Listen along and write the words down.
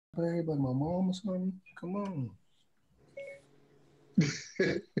Hey, but my mom or something? Come on.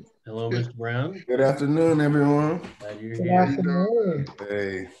 Hello, Mr. Brown. Good afternoon, everyone. Glad you're Good here. afternoon.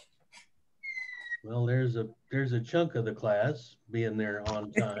 Hey, Well, there's a chunk of the class being there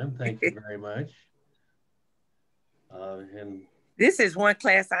on time. Thank you very much. And This is one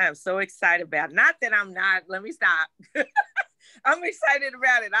class I am so excited about. Not that I'm not, let me stop. I'm excited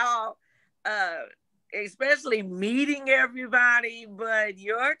about it all, uh, especially meeting everybody. But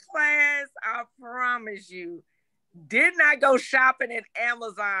your class, I promise you, did not go shopping at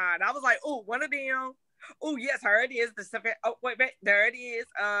Amazon. I was like, oh, one of them. Oh, yes, here it is. The stuff. Oh, wait, there it is.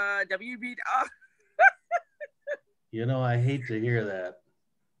 WB. Oh, I hate to hear that.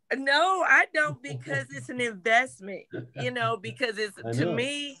 no, I don't because it's an investment, because it's I to know.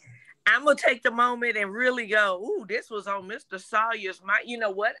 me, I'm gonna take the moment and really go, ooh, this was on Mr. Sawyer's mind. You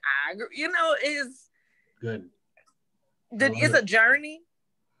know what? I agree. Is Good. I that love it's it. a journey,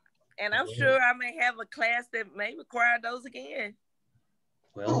 and I I'm love it. sure I may have a class that may require those again.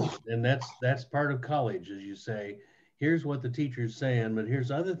 Well, and that's part of college, as you say. Here's what the teacher's saying, but here's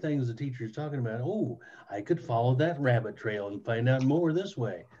other things the teacher's talking about. Oh, I could follow that rabbit trail and find out more this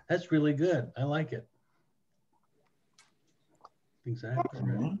way. That's really good. I like it. Exactly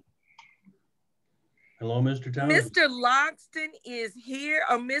right. mhm. Hello, Mr. Townsend. Mr. Logston is here,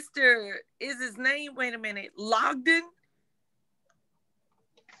 or Mr. is his name? Wait a minute, Logden,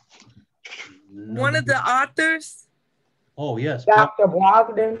 one of Nobody. the authors. Oh, yes. Dr.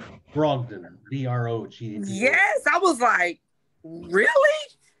 Brogdon. Brogdon. Brogdon. Yes, I was like, really?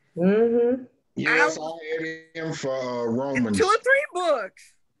 Mm-hmm. I Yes, I had him for two Romans. or three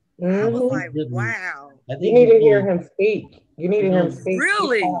books. I was Mm-hmm. He's like, written, wow, I You think need he's to hear only, him speak. You need to he's hear him only, speak.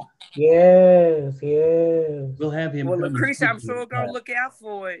 really? Yes, yes, we'll have him Well, come and Lucretia, speak I'm to the sure gonna class. look out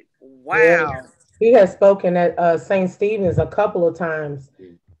for it. yes. Wow. He has spoken at St. Stephen's a couple of times,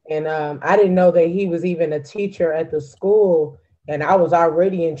 and I didn't know that he was even a teacher at the school. And I was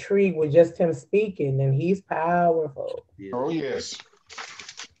already intrigued with just him speaking, and he's powerful. He Oh, is.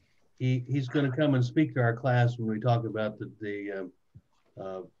 yes. He's going to come and speak to our class when we talk about the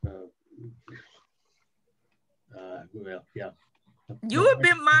well, yeah. You have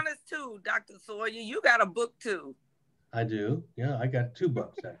been modest too, Dr. Sawyer. You got a book too. I do. Yeah, I got two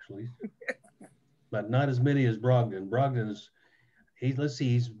books actually, but not as many as Brogdon. Brogdon's let's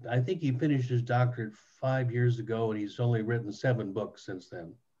see, I think he finished his doctorate 5 years ago, and he's only written 7 books since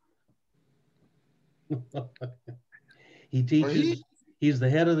then. He Well, he, teaches, he's the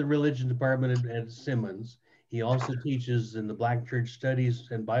head of the religion department at Simmons. He also teaches in the Black Church Studies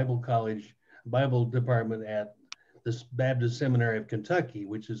and Bible College, Bible department at the Baptist Seminary of Kentucky,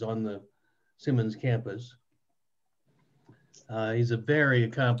 which is on the Simmons campus. He's a very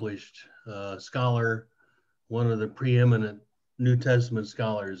accomplished scholar, one of the preeminent New Testament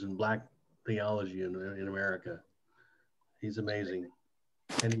scholars in Black theology in America. He's amazing.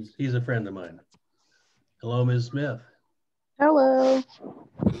 And he's a friend of mine. Hello, Ms. Smith. Hello.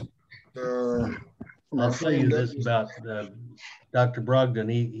 uh, my I'll tell friend you this Douglas. about Dr. Brogdon.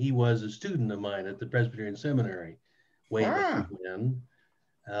 He was a student of mine at the Presbyterian Seminary way back Ah, when.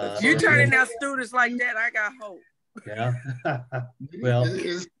 If you so And he turning then, out taught students like you. that, I got hope. yeah. Well,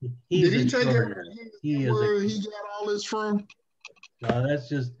 Is, did he's he take extraordinary. everything He is a, where he got all this from? that's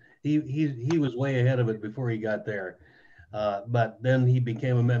just, he was way ahead of it before he got there. But then he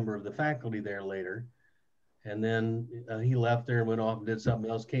became a member of the faculty there later. And then he left there and went off and did something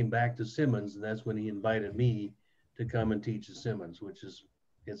else, came back to Simmons. And that's when he invited me to come and teach at Simmons,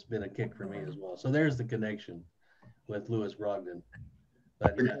 it's been a kick for me as well. So there's the connection with Lewis Brogdon.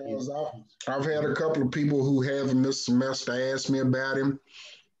 But yeah, Because I've had a couple of people who haven't this semester ask me about him,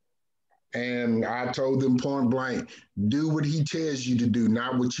 and I told them point blank, do what he tells you to do,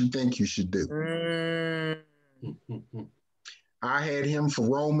 not what you think you should do. Mm. I had him for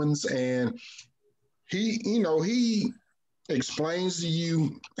Romans, and he explains to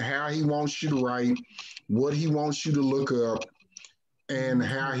you how he wants you to write, what he wants you to look up, and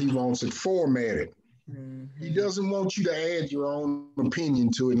how he wants it formatted. He Mm-hmm. doesn't want you to add your own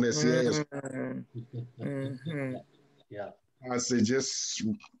opinion to it unless he asks. Mm-hmm. yeah. I said, just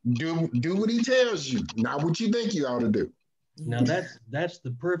do what he tells you, not what you think you ought to do. Now that's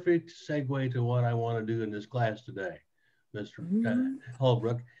the perfect segue to what I want to do in this class today, Mr.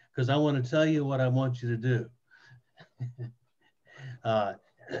 Holbrook, because I want to tell you what I want you to do. uh,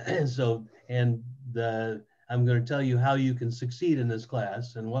 and so, and I'm going to tell you how you can succeed in this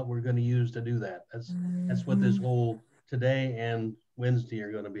class and what we're going to use to do that. That's what this whole today and Wednesday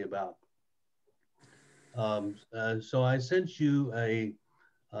are going to be about. So I sent you a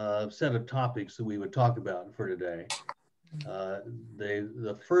set of topics that we would talk about for today.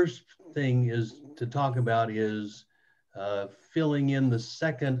 The first thing is to talk about is filling in the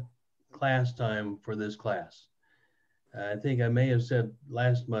second class time for this class. I think I may have said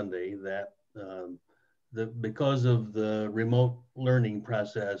last Monday that because of the remote learning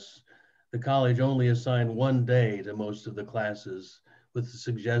process, the college only assigned 1 day to most of the classes, with the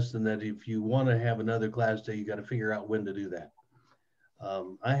suggestion that if you want to have another class day, you got to figure out when to do that.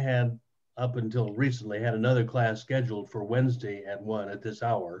 I had, up until recently, had another class scheduled for Wednesday at 1 at this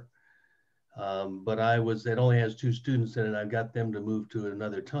hour. But it only has 2 students in it. I got them to move to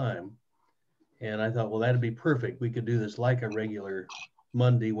another time. And I thought, well, that'd be perfect. We could do this like a regular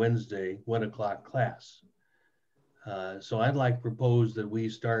Monday, Wednesday, 1 o'clock class. So I'd like to propose that we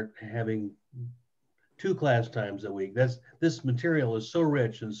start having 2 class times a week. This material is so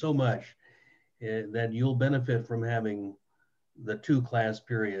rich and so much that you'll benefit from having the 2 class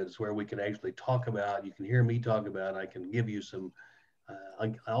periods where we can actually talk about, you can hear me talk about, I can give you some,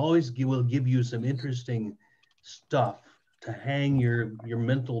 I always will give you some interesting stuff to hang your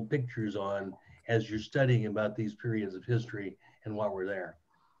mental pictures on as you're studying about these periods of history and what were there.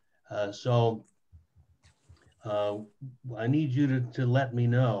 So I need you to let me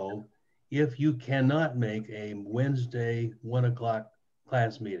know if you cannot make a Wednesday 1 o'clock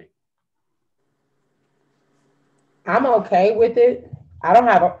class meeting. I'm okay with it.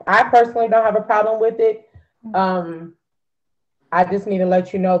 I personally don't have a problem with it. I just need to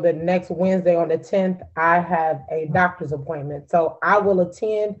let you know that next Wednesday on the 10th, I have a doctor's appointment. So I will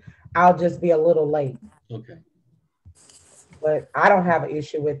attend. I'll just be a little late. Okay. But I don't have an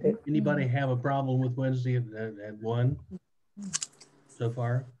issue with it. Anybody have a problem with Wednesday at 1 so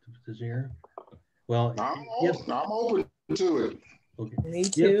far this year? Well, I'm open to it. Okay. Me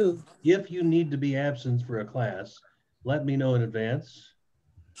too. If you need to be absent for a class, let me know in advance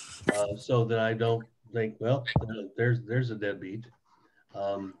so that I don't think, well, there's a deadbeat.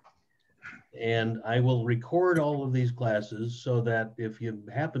 And I will record all of these classes so that if you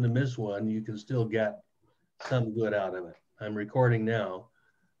happen to miss one, you can still get some good out of it. I'm recording now.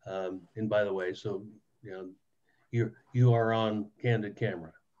 And by the way, so you are on candid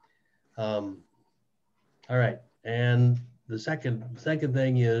camera. All right. And the second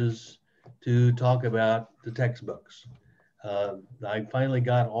thing is to talk about the textbooks. I finally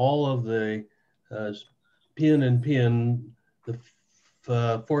got all of the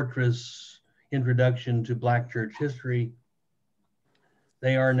the Fortress Introduction to Black Church History.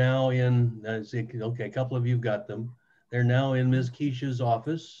 They are now in, okay, a couple of you've got them. They're now in Ms. Keisha's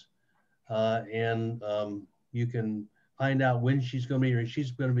office. And you can find out when she's going to be here.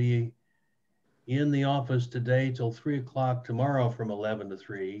 She's going to be in the office today till 3 o'clock, tomorrow from 11 to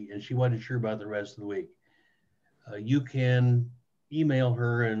 3, and she wasn't sure about the rest of the week. You can email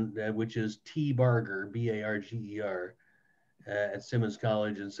her, which is tbarger, B-A-R-G-E-R, at Simmons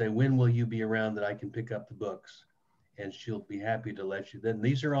College, and say, when will you be around that I can pick up the books? And she'll be happy to let you. Then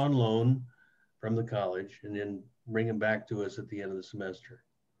these are on loan from the college, and then bring them back to us at the end of the semester.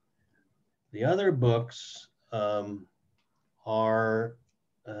 The other books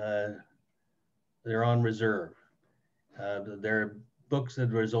they're on reserve. They're books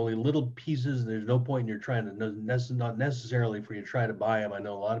that there's only little pieces. There's no point in you're trying to, not necessarily for you to try to buy them. I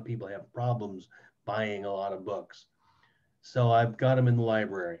know a lot of people have problems buying a lot of books. So I've got them in the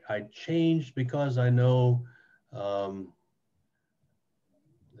library. I changed because I know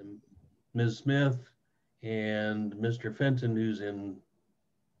Ms. Smith and Mr. Fenton, who's in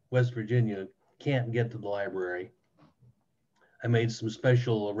West Virginia, can't get to the library. I made some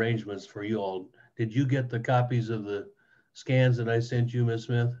special arrangements for you all. Did you get the copies of the scans that I sent you, Ms.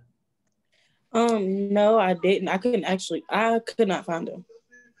 Smith? No, I didn't. I could not find them.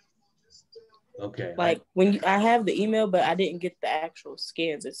 Okay. Like I have the email, but I didn't get the actual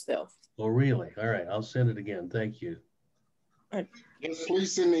scans itself. Oh, really? All right. I'll send it again. Thank you. Yes,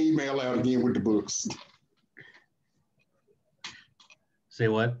 please send the email out again with the books. Say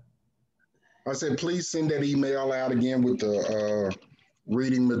what? I said, please send that email out again with the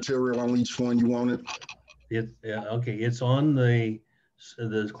reading material on each one you wanted. Okay, it's on the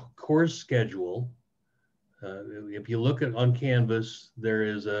course schedule. If you look on Canvas, there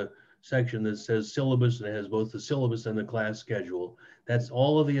is a section that says syllabus, and it has both the syllabus and the class schedule. That's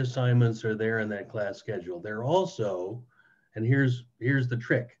all of the assignments are there in that class schedule. They're also, and here's the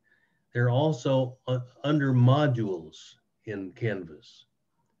trick, they're also under modules in Canvas.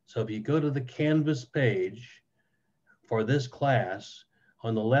 So if you go to the Canvas page for this class,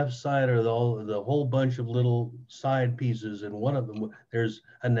 on the left side are the whole bunch of little side pieces, and one of them, there's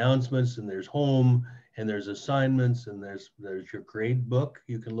announcements, and there's home, and there's assignments, and there's your grade book.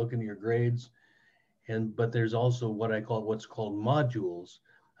 You can look into your grades. but there's also what's called modules.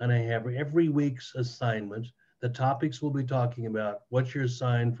 And I have every week's assignment. The topics we'll be talking about, what you're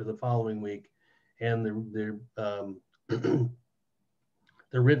assigned for the following week, and the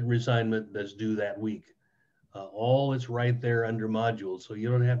written assignment that's due that week. All it's right there under modules. So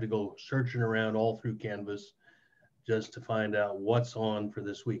you don't have to go searching around all through Canvas just to find out what's on for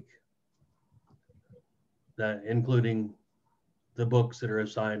this week. That including the books that are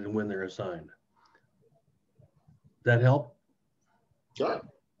assigned and when they're assigned. That help? Sure.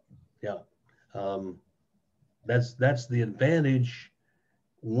 Yeah. That's the advantage.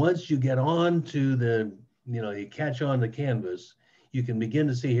 Once you get on to the, you catch on to Canvas, you can begin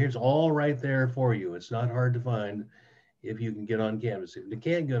to see here's all right there for you. It's not hard to find if you can get on Canvas. If you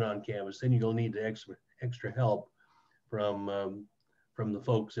can't get on Canvas, then you'll need extra help from the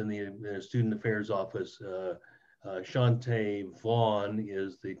folks in the Student Affairs Office. Shantae Vaughn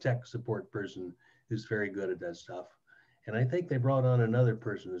is the tech support person who's very good at that stuff. And I think they brought on another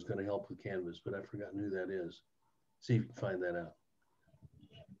person who's going to help with Canvas, but I've forgotten who that is. See if you can find that out.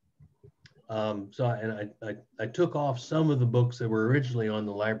 I took off some of the books that were originally on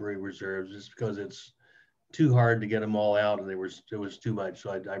the library reserves just because it's too hard to get them all out and it was too much.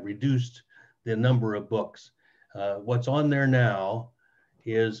 So I reduced the number of books. What's on there now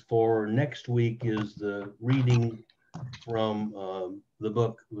is for next week is the reading from the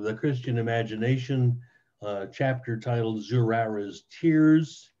book, The Christian Imagination, chapter titled Zurara's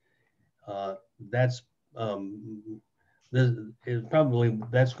Tears. That's going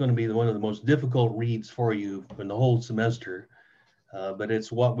to be one of the most difficult reads for you in the whole semester, but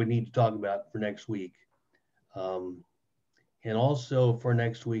it's what we need to talk about for next week. And also for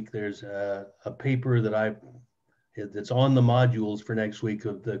next week, there's a paper that's on the modules for next week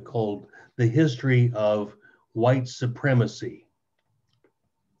called The History of White Supremacy.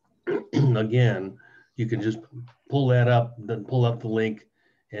 Again, you can just pull that up, then pull up the link,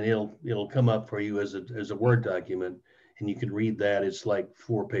 and it'll come up for you as a Word document, and you can read that. It's like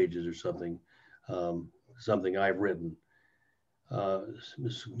 4 pages or something, something I've written.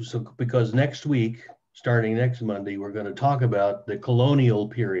 So because next week, starting next Monday, we're going to talk about the colonial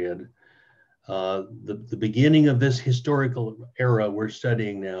period, the beginning of this historical era we're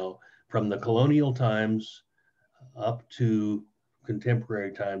studying now, from the colonial times up to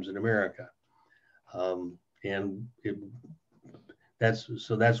contemporary times in America. That's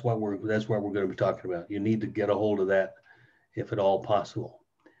what we're going to be talking about. You need to get a hold of that if at all possible.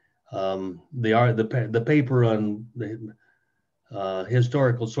 The paper on the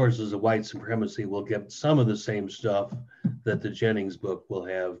historical sources of white supremacy will get some of the same stuff that the Jennings book will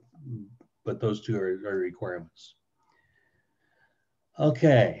have, but those two are requirements.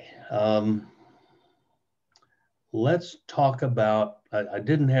 Okay. Let's talk about, I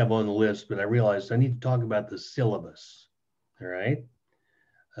didn't have on the list, but I realized I need to talk about the syllabus, all right?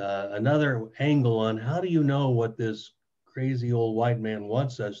 Another angle on how do you know what this crazy old white man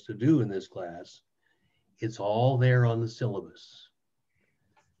wants us to do in this class? It's all there on the syllabus.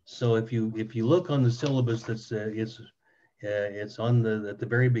 So if you look on the syllabus, it's on at the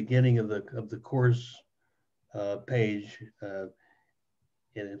very beginning of the course page, and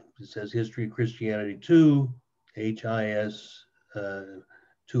it says History of Christianity 2, HIS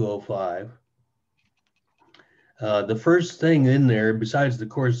 205. The first thing in there, besides the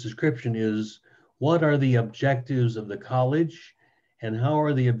course description, is what are the objectives of the college and how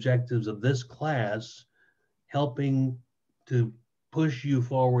are the objectives of this class helping to push you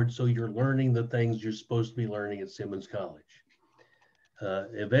forward so you're learning the things you're supposed to be learning at Simmons College.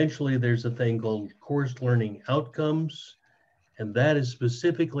 Eventually, there's a thing called course learning outcomes, and that is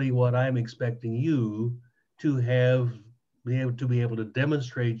specifically what I'm expecting you to be able to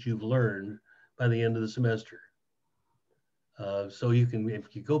demonstrate you've learned by the end of the semester. So you can,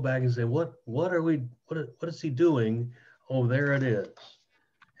 if you go back and say, what is he doing? Oh, there it is.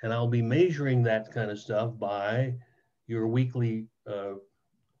 And I'll be measuring that kind of stuff by your weekly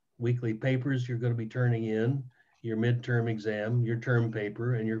papers you're going to be turning in, your midterm exam, your term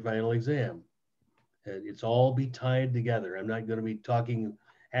paper, and your final exam. It's all be tied together. I'm not going to be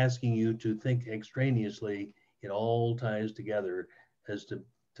asking you to think extraneously. It all ties together as to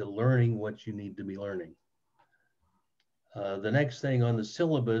learning what you need to be learning. The next thing on the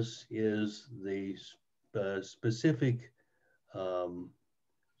syllabus is the specific,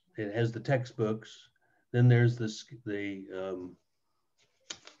 it has the textbooks. Then there's the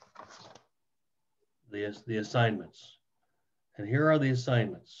assignments. And here are the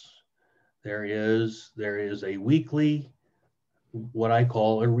assignments. There is a weekly, what I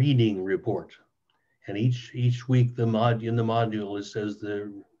call a reading report. And each week in the module, it says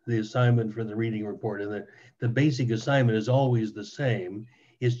the the assignment for the reading report. And the basic assignment is always the same.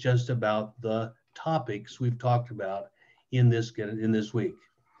 It's just about the topics we've talked about in this week.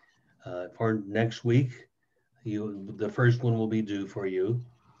 For next week, the first one will be due for you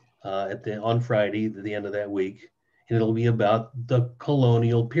on Friday, at the end of that week. And it'll be about the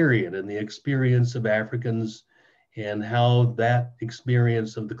colonial period and the experience of Africans and how that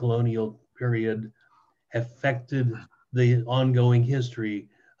experience of the colonial period affected the ongoing history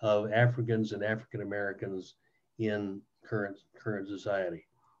of Africans and African Americans in current society.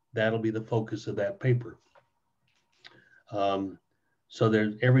 That'll be the focus of that paper. So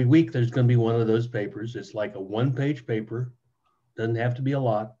every week there's going to be one of those papers. It's like a one-page paper. Doesn't have to be a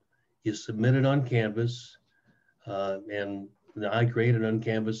lot. You submit it on Canvas, and I create it on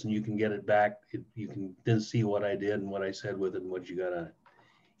Canvas, and you can get it back. You can then see what I did and what I said with it and what you got on it.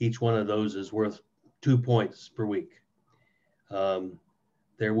 Each one of those is worth 2 points per week.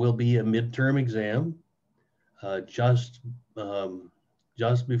 There will be a midterm exam just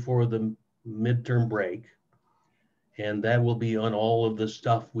before the midterm break, and that will be on all of the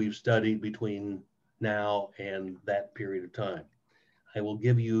stuff we've studied between now and that period of time. I will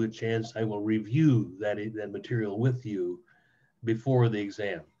give you a chance. I will review that material with you before the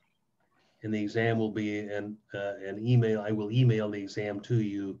exam, and the exam will be an email. I will email the exam to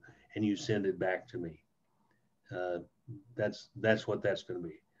you, and you send it back to me. That's what that's going to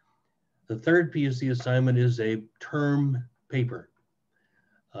be. The third PUC assignment is a term paper,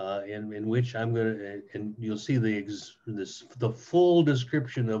 in which I'm going to, and you'll see the full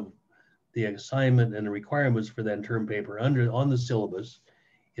description of the assignment and the requirements for that term paper on the syllabus.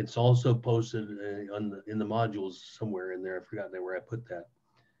 It's also posted in the modules somewhere in there. I've forgotten where I put that,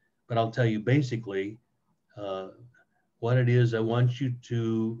 but I'll tell you basically what it is. I want you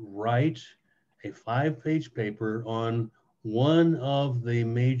to write a 5-page paper on one of the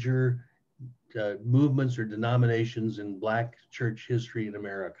major movements or denominations in Black church history in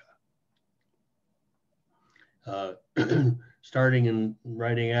America. Starting and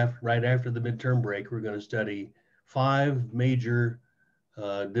right after the midterm break, we're going to study 5 major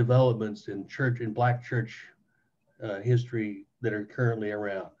developments in Black church history that are currently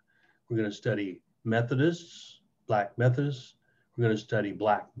around. We're going to study Methodists, Black Methodists. We're going to study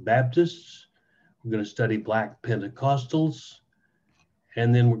Black Baptists. We're going to study Black Pentecostals.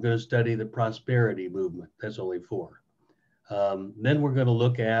 And then we're going to study the prosperity movement. That's only 4. Then we're going to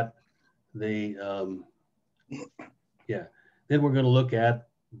look at the Then we're going to look at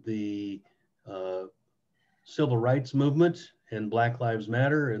the civil rights movement and Black Lives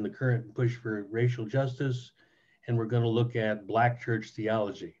Matter and the current push for racial justice. And we're going to look at Black church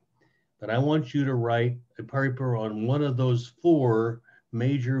theology. But I want you to write a paper on one of those 4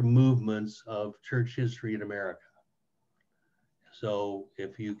 major movements of church history in America. So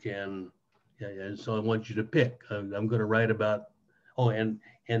if you can, and so I want you to pick. I'm going to write about, and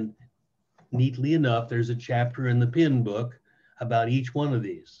neatly enough, there's a chapter in the PIN book about each one of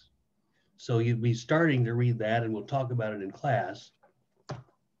these. So you'd be starting to read that, and we'll talk about it in class.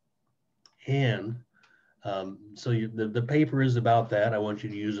 And so the paper is about that. I want you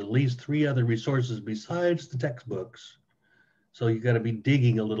to use at least 3 other resources besides the textbooks. So you got to be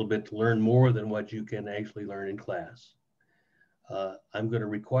digging a little bit to learn more than what you can actually learn in class. I'm going to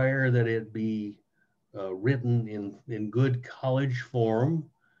require that it be written in good college form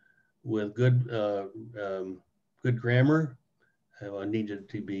with good grammar. I need it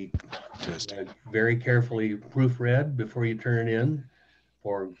to be very carefully proofread before you turn it in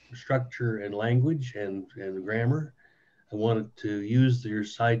for structure and language and grammar. I wanted to use your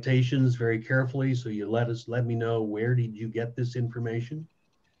citations very carefully, so you let me know where did you get this information,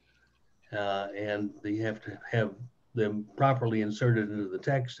 and you have to have them properly inserted into the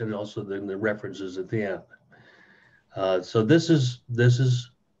text, and also then the references at the end. So this is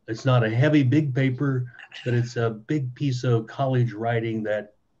it's not a heavy big paper, but it's a big piece of college writing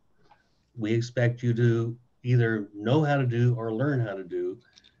that we expect you to either know how to do or learn how to do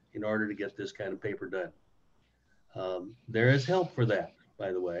in order to get this kind of paper done. There is help for that,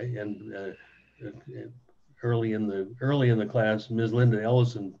 by the way, and early in the class, Ms. Linda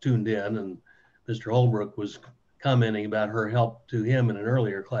Ellison tuned in, and Mr. Holbrook was commenting about her help to him in an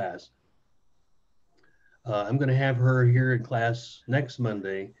earlier class. I'm going to have her here in class next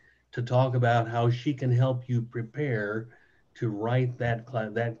Monday to talk about how she can help you prepare to write that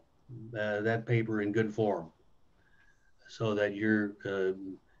paper in good form, so that your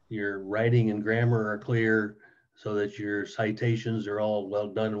writing and grammar are clear, so that your citations are all well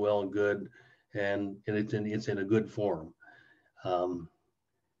done, well and good, and it's in a good form.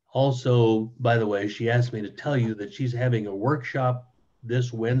 Also, by the way, she asked me to tell you that she's having a workshop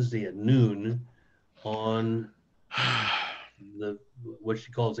this Wednesday at noon on what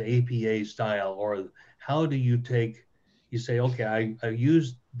she calls APA style, or how do you take, you say, okay, I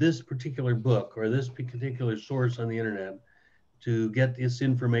used this particular book or this particular source on the internet to get this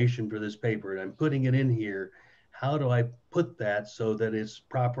information for this paper, and I'm putting it in here. How do I put that so that it's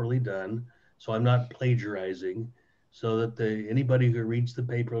properly done, so I'm not plagiarizing, so that anybody who reads the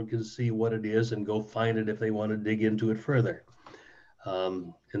paper can see what it is and go find it if they want to dig into it further.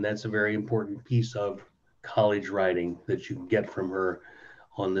 And that's a very important piece of college writing that you can get from her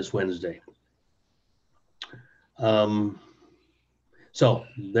on this Wednesday. So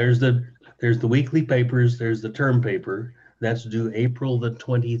there's the weekly papers, there's the term paper. That's due April the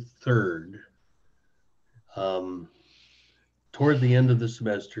 23rd. Toward the end of the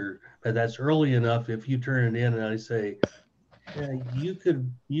semester, but that's early enough. If you turn it in and I say, yeah, you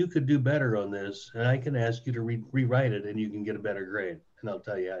could do better on this, and I can ask you to rewrite it, and you can get a better grade. And I'll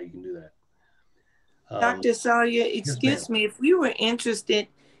tell you how you can do that. Dr. Sawyer, excuse me, if we were interested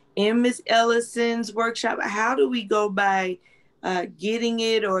in Ms. Ellison's workshop, how do we go by getting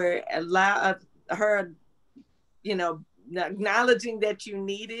it, or allow her, acknowledging that you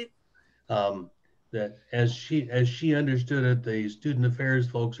need it? That as she understood it, the student affairs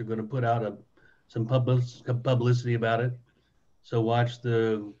folks are going to put out some publicity about it. So watch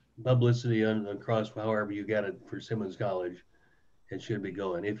the publicity across however you get it for Simmons College. It should be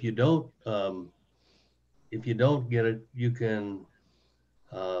going. If you don't get it, you can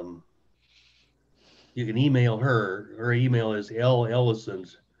email her. Her email is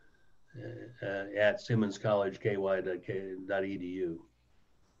lellisons at simmonscollegeky.edu.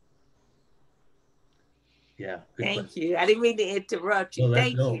 Yeah. Thank you. I didn't mean to interrupt you.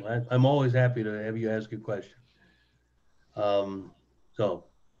 Thank you. I'm always happy to have you ask a question. So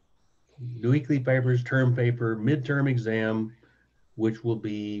the weekly papers, term paper, midterm exam, which will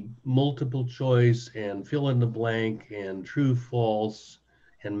be multiple choice and fill in the blank and true, false,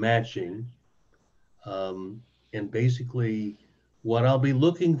 and matching. And basically what I'll be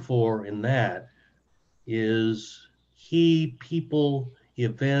looking for in that is key people,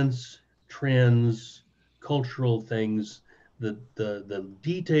 events, trends, cultural things, the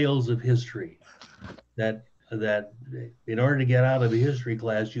details of history that in order to get out of a history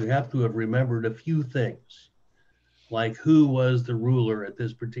class, you have to have remembered a few things, like who was the ruler at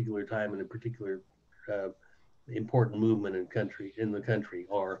this particular time in a particular important movement in the country,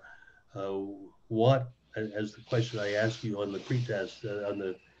 or what, as the question I asked you on the pretest, on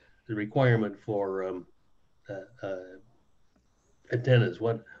the requirement for attendance,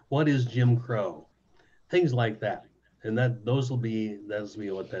 what is Jim Crow? Things like that. And that'll be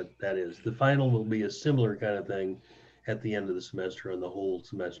what that is. The final will be a similar kind of thing at the end of the semester and the whole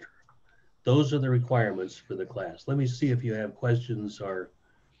semester. Those are the requirements for the class. Let me see if you have questions or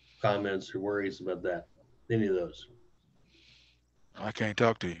comments or worries about that. Any of those? I can't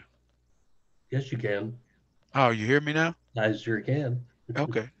talk to you. Yes, you can. Oh, you hear me now? I sure can.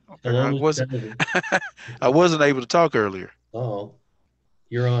 Okay. Hello, I wasn't able to talk earlier. Oh,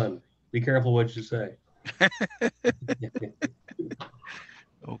 you're on. Be careful what you say.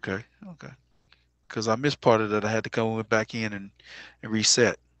 Okay. Because I missed part of that. I had to come back in and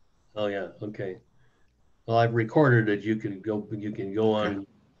reset. Oh yeah. Okay. Well, I've recorded it. You can go on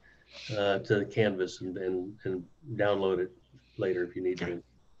to the Canvas and download it later if you need to.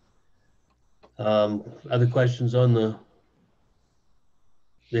 Other questions on the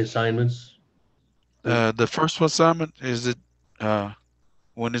assignments? The first assignment, is it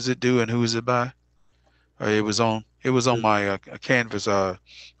when is it due and who is it by? It was on my Canvas,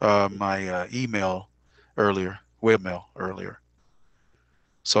 my email earlier, webmail earlier.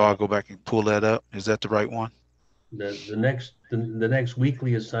 So I'll go back and pull that up. Is that the right one? The next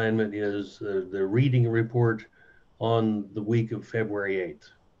weekly assignment is the reading report on the week of February 8th.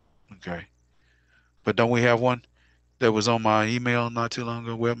 Okay. But don't we have one that was on my email not too long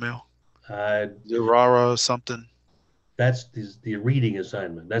ago, webmail? Zerara something? That's the reading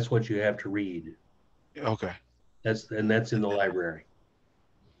assignment. That's what you have to read. Okay. That's in the library.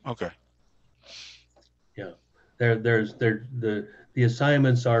 Okay. Yeah. The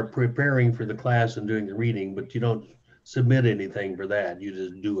assignments are preparing for the class and doing the reading, but you don't submit anything for that. You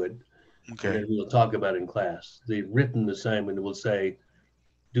just do it. Okay. And then we'll talk about it in class. The written assignment will say,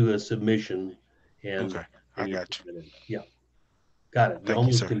 do a submission. And okay. I got you. Yeah. Got it. You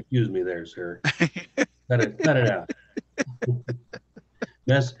almost confused me there, sir. Cut it out.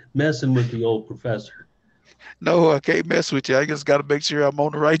 Messing with the old professor. No, I can't mess with you. I just got to make sure I'm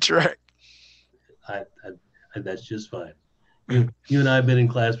on the right track. That's just fine. You and I have been in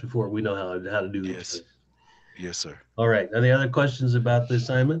class before. We know how to do this. Yes, sir. All right. Any other questions about the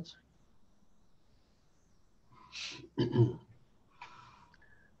assignments?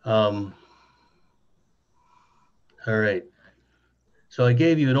 All right. So I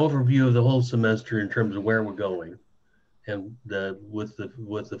gave you an overview of the whole semester in terms of where we're going, and with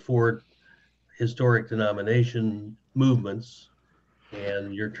the four historic denomination movements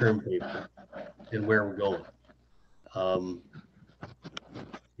and your term paper and where we're going.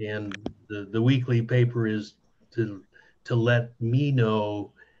 And the weekly paper is to let me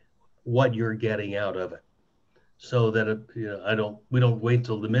know what you're getting out of it, so that we don't wait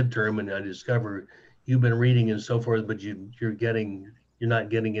till the midterm and I discover you've been reading and so forth, but you're not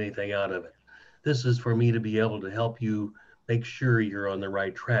getting anything out of it. This is for me to be able to help you make sure you're on the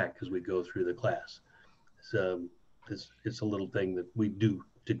right track as we go through the class. So it's a little thing that we do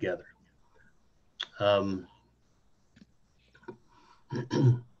together. All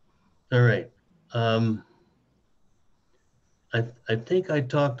right. I think I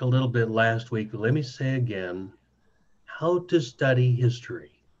talked a little bit last week, but let me say again, how to study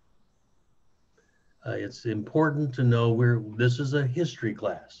history. It's important to know this is a history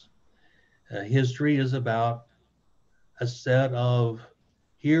class. History is about a set of,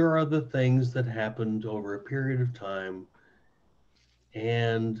 here are the things that happened over a period of time,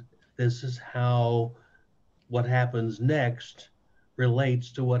 and this is how what happens next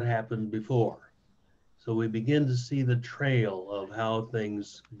relates to what happened before. So we begin to see the trail of how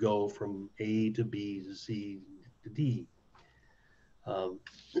things go from A to B to C to D.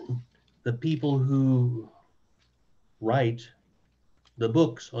 The people who write the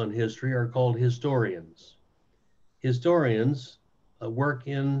books on history are called historians. Historians work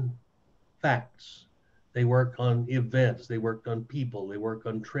in facts. They work on events, they work on people, they work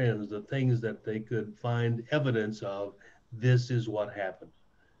on trends, the things that they could find evidence of, this is what happened.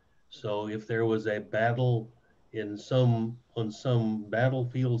 So if there was a battle on some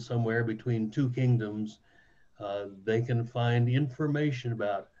battlefield somewhere between two kingdoms, they can find information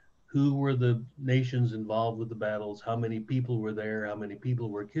about who were the nations involved with the battles, how many people were there, how many people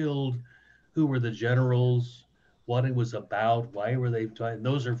were killed, who were the generals, what it was about, why were they fighting.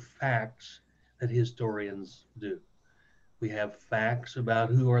 Those are facts that historians do. We have facts about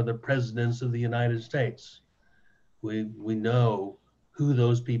who are the presidents of the United States. We know who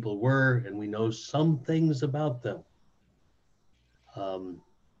those people were, and we know some things about them.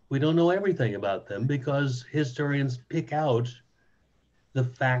 We don't know everything about them because historians pick out the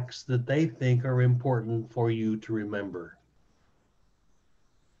facts that they think are important for you to remember.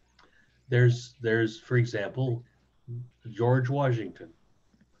 There's for example, George Washington,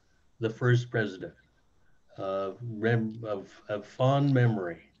 the first president, of fond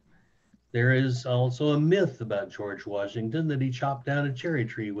memory. There is also a myth about George Washington that he chopped down a cherry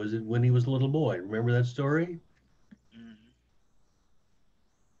tree when he was a little boy. Remember that story?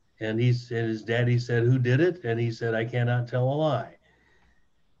 And his daddy said, "Who did it?" And he said, "I cannot tell a lie."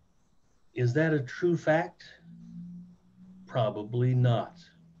 Is that a true fact? Probably not.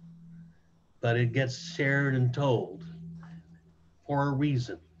 But it gets shared and told for a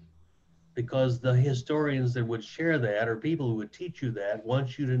reason, because the historians that would share that, or people who would teach you that,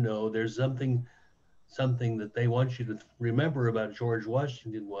 want you to know there's something that they want you to remember about George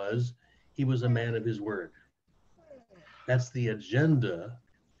Washington was he was a man of his word. That's the agenda,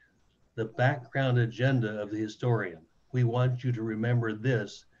 the background agenda of the historian. We want you to remember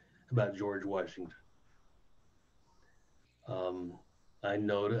this about George Washington.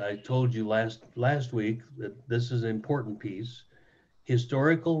 I told you last week that this is an important piece.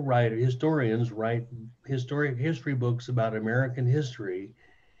 Historians write history books about American history,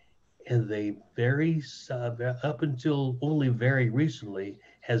 and they up until only very recently,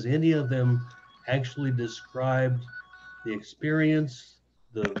 has any of them actually described the experience,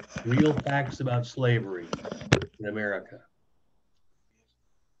 the real facts about slavery in America.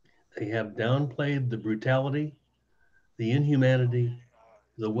 They have downplayed the brutality, the inhumanity,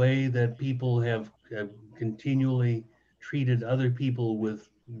 the way that people have continually treated other people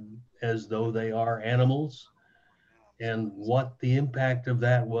as though they are animals, and what the impact of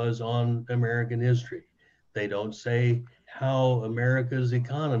that was on American history. They don't say how America's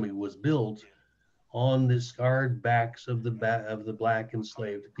economy was built on the scarred backs of the black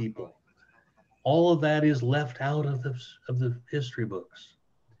enslaved people. All of that is left out of the history books.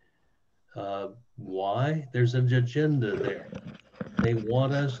 Why? There's an agenda there. They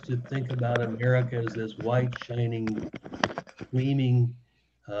want us to think about America as this white, shining, gleaming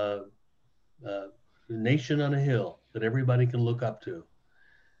nation on a hill that everybody can look up to.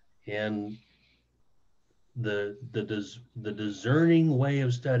 And the discerning way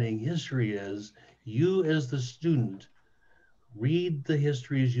of studying history is You as the student, read the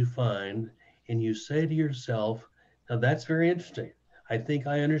histories you find and you say to yourself, now that's very interesting. I think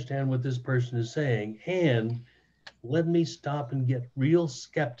I understand what this person is saying. And let me stop and get real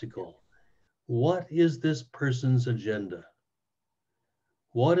skeptical. What is this person's agenda?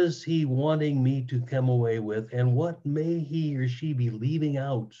 What is he wanting me to come away with? And what may he or she be leaving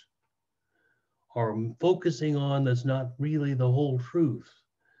out or focusing on that's not really the whole truth,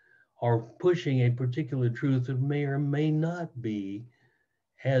 or pushing a particular truth that may or may not be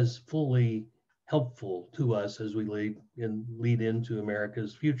as fully helpful to us as we lead into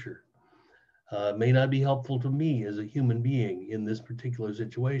America's future. May not be helpful to me as a human being in this particular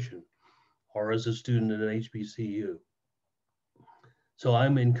situation, or as a student at an HBCU. So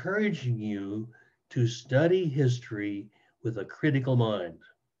I'm encouraging you to study history with a critical mind.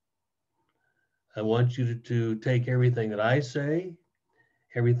 I want you to take everything that I say,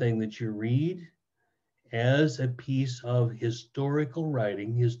 everything that you read, as a piece of historical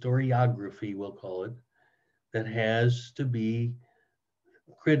writing, historiography, we'll call it, that has to be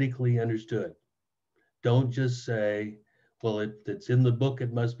critically understood. Don't just say, well, if it's in the book,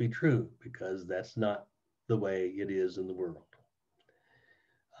 it must be true, because that's not the way it is in the world.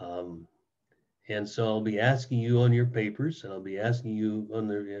 And so I'll be asking you on your papers, and I'll be asking you on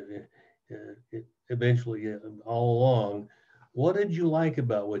the eventually all along, what did you like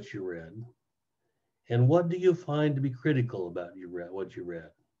about what you read? And what do you find to be critical about what you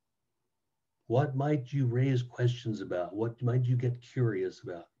read? What might you raise questions about? What might you get curious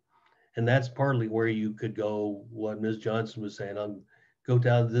about? And that's partly where you could go, what Ms. Johnson was saying, I'll go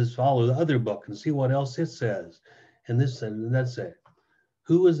down to this, follow the other book and see what else it says. And this and that's it.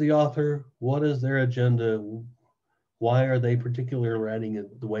 Who is the author? What is their agenda? Why are they particularly writing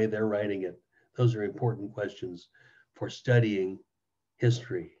it the way they're writing it? Those are important questions for studying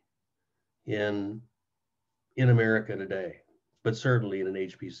history in America today, but certainly in an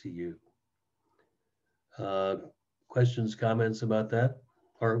HBCU. Questions, comments about that?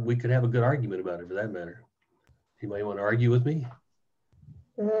 Or we could have a good argument about it for that matter. Anybody want to argue with me?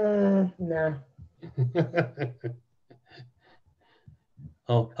 No.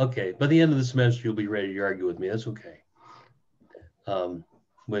 Oh, okay. By the end of the semester, you'll be ready to argue with me. That's okay.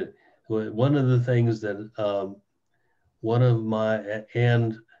 But one of the things that one of my,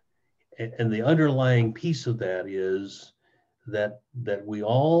 and the underlying piece of that is that we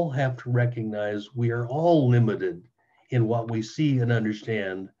all have to recognize we are all limited in what we see and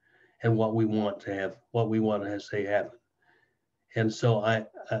understand and what we want to have, what we want to say happen. And so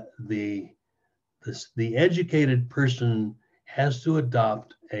the educated person has to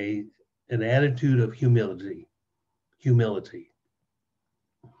adopt an attitude of humility.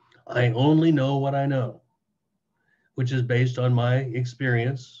 I only know what I know, which is based on my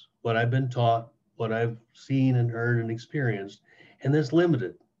experience, what I've been taught, what I've seen and heard and experienced, and that's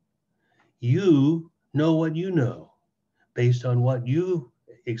limited. You know what you know based on what you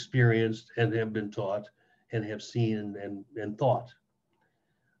experienced and have been taught and have seen and thought.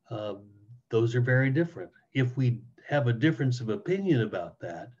 Those are very different. If we have a difference of opinion about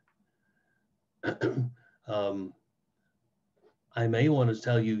that, I may want to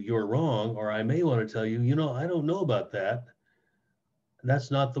tell you you're wrong, or I may want to tell you, you know, I don't know about that. That's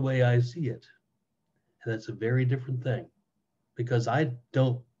not the way I see it. And that's a very different thing, because I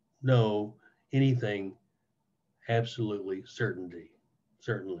don't know anything absolutely certainly.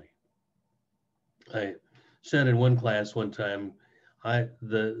 I said in one class one time,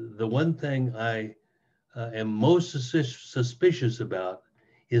 the one thing I am most suspicious about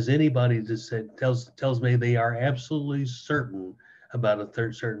is anybody that tells me they are absolutely certain about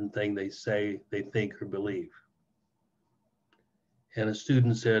a certain thing they say, they think, or believe. And a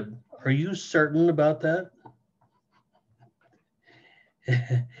student said, "Are you certain about that?"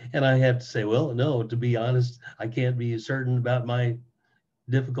 And I have to say, well, no, to be honest, I can't be certain about my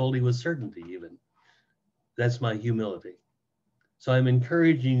difficulty with certainty even. That's my humility. So I'm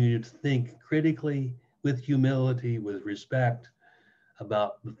encouraging you to think critically, with humility, with respect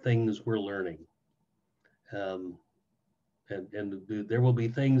about the things we're learning. And there will be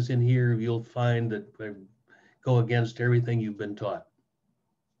things in here you'll find that go against everything you've been taught,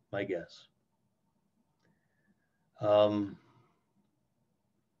 my guess.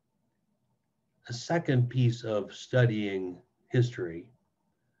 A second piece of studying history,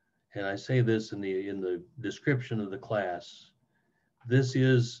 and I say this in the description of the class, this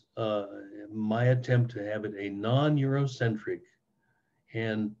is my attempt to have it a non-Eurocentric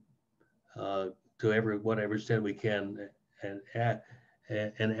and to whatever extent we can, an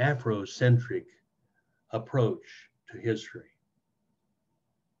Afrocentric approach to history.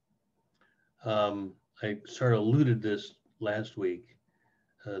 I sort of alluded this last week.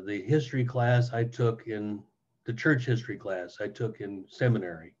 The history class I took in the church history class I took in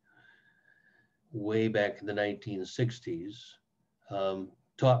seminary way back in the 1960s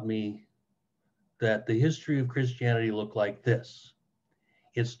taught me that the history of Christianity looked like this.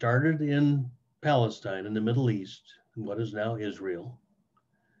 It started in Palestine in the Middle East, in what is now Israel,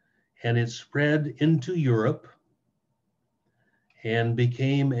 and it spread into Europe and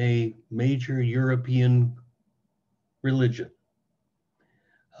became a major European religion.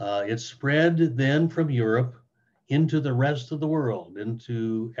 It spread then from Europe into the rest of the world,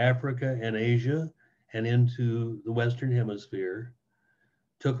 into Africa and Asia and into the Western Hemisphere,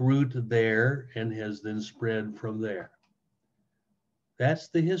 took root there and has then spread from there. That's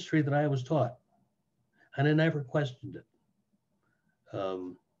the history that I was taught, and I never questioned it.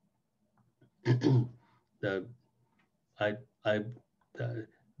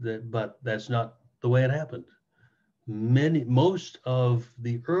 But that's not the way it happened. Most of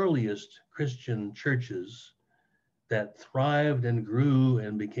the earliest Christian churches that thrived and grew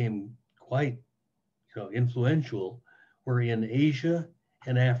and became quite, influential were in Asia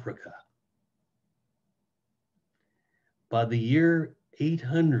and Africa. By the year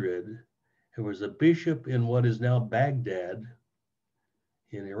 800, there was a bishop in what is now Baghdad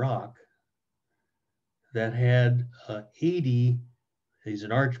in Iraq that had 80, he's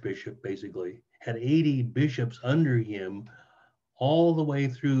an archbishop basically, had 80 bishops under him all the way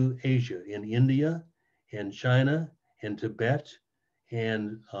through Asia, in India and China and Tibet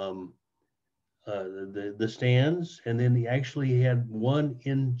and the stands. And then he actually had one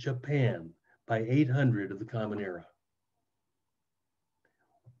in Japan by 800 of the Common Era.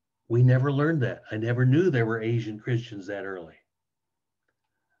 We never learned that. I never knew there were Asian Christians that early.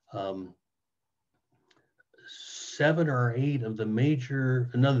 7 or 8 of the major,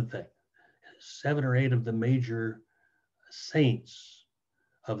 another thing, 7 or 8 of the major saints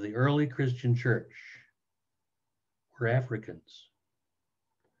of the early Christian church were Africans.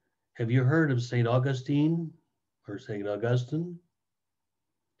 Have you heard of St. Augustine or St. Augustine?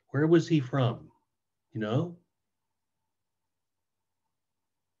 Where was he from? You know?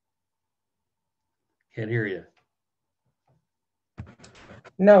 Can't hear you.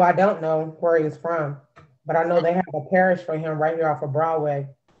 No, I don't know where he's from, but I know they have a parish for him right here off of Broadway.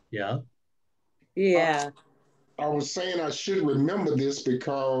 Yeah. Yeah. I was saying I should remember this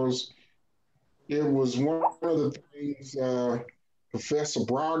because it was one of the things Professor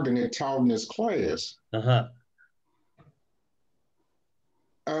Brogdon had taught in his class. Uh-huh.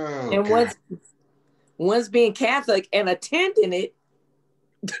 Oh, And God. once being Catholic and attending it,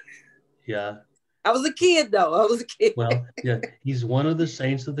 Yeah. I was a kid though. I was a kid. Well, yeah, he's one of the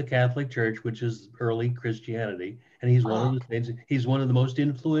saints of the Catholic Church, which is early Christianity, and he's one of the saints. He's one of the most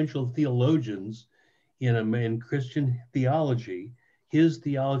influential theologians in Christian theology. His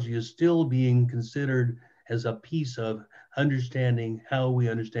theology is still being considered as a piece of understanding how we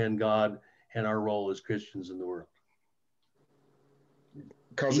understand God and our role as Christians in the world.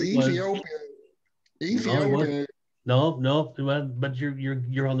 Because He was- Ethiopia. No, but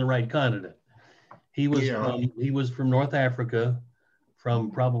you're on the right continent. He was from North Africa,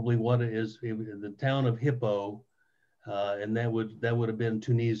 from probably what is the town of Hippo, and that would have been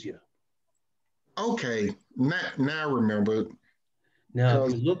Tunisia. Okay, now I remember. Now,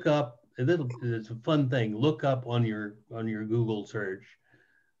 if you look up, it's a fun thing. Look up on your Google search,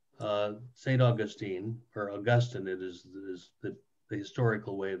 Saint Augustine or Augustine. It is the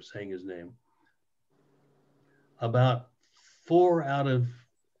historical way of saying his name. About 4 out of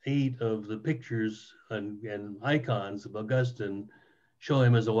 8 of the pictures and icons of Augustine show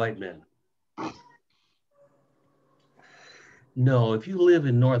him as a white man. No, if you live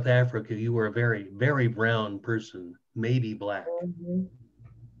in North Africa, you are a very, very brown person, maybe black. Mm-hmm.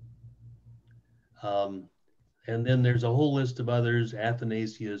 And then there's a whole list of others,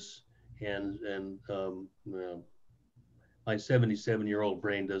 Athanasius and my 77-year-old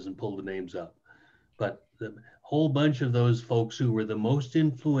brain doesn't pull the names up. But the whole bunch of those folks who were the most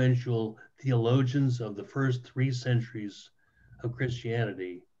influential theologians of the first 3 centuries of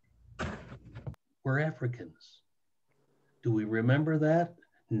Christianity were Africans. Do we remember that?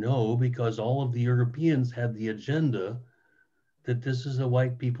 No, because all of the Europeans had the agenda that this is a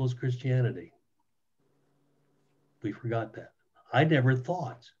white people's Christianity. We forgot that. I never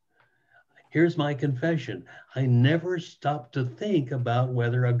thought. Here's my confession. I never stopped to think about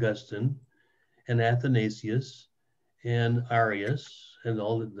whether Augustine and Athanasius and Arius and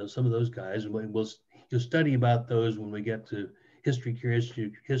some of those guys, and you'll study about those when we get to History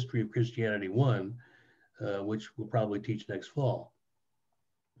of Christianity 1, which we'll probably teach next fall.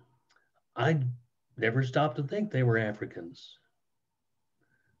 I never stopped to think they were Africans,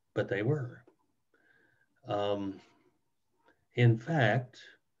 but they were. In fact,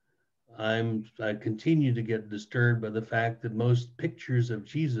 I continue to get disturbed by the fact that most pictures of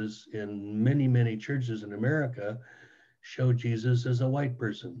Jesus in many, many churches in America show Jesus as a white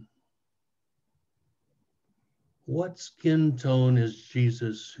person. What skin tone is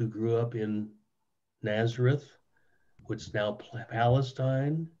Jesus who grew up in Nazareth, which is now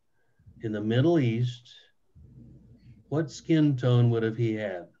Palestine, in the Middle East? What skin tone would have he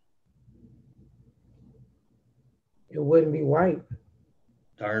had? It wouldn't be white.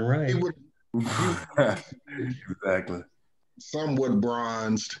 Darn right. He would Exactly. somewhat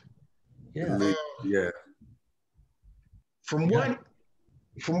bronzed. Yeah. Yeah. From what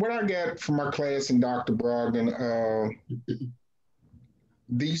I got from my class in Dr. Brogdon,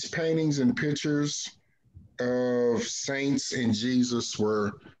 these paintings and pictures of saints and Jesus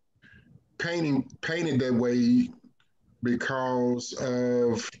were painted that way because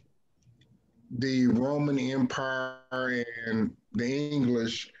of the Roman Empire and the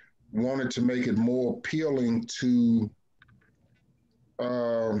English wanted to make it more appealing to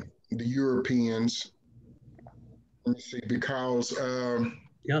the Europeans. Let me see, because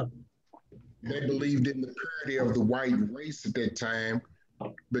they believed in the purity of the white race at that time,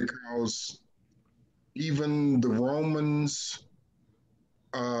 because even the Romans,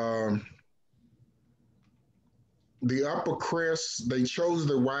 the upper crust, they chose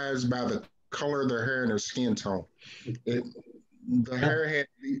their wives by the color of their hair and their skin tone. The hair had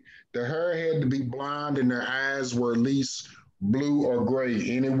to be blonde, and their eyes were at least blue or gray.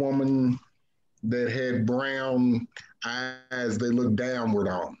 Any woman that had brown eyes, they looked downward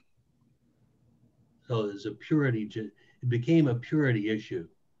on. So there's a purity, it became a purity issue.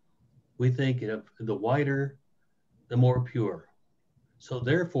 We think of the whiter, the more pure. So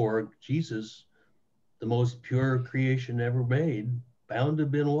therefore, Jesus, the most pure creation ever made, bound to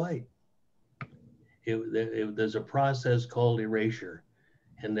have been white. There's a process called erasure.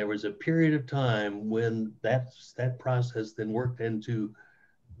 And there was a period of time when that process then worked into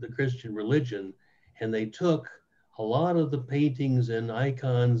the Christian religion, and they took a lot of the paintings and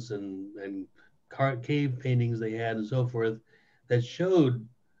icons and cave paintings they had and so forth that showed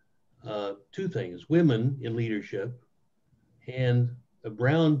two things: women in leadership and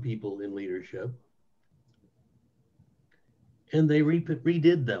brown people in leadership. And they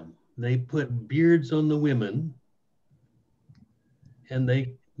redid them. They put beards on the women, and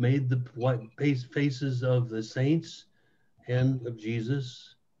they made the white faces of the saints and of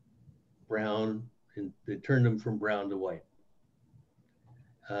Jesus brown, and they turned them from brown to white.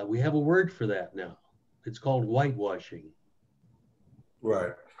 We have a word for that now. It's called whitewashing.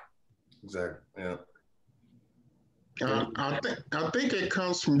 Right. Exactly. Yeah. I think it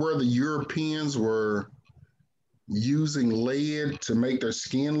comes from where the Europeans were using lead to make their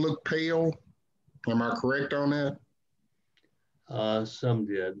skin look pale. Am I correct on that? Some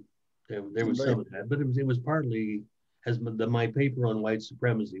did. There was some of that, but it was partly, as my paper on white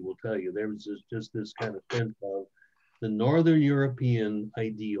supremacy will tell you, there was just this kind of sense of the Northern European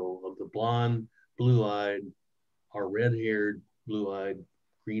ideal of the blonde, blue-eyed, or red-haired, blue-eyed,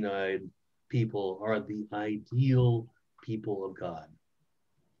 green-eyed people are the ideal people of God.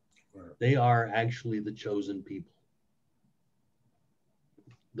 Right. They are actually the chosen people.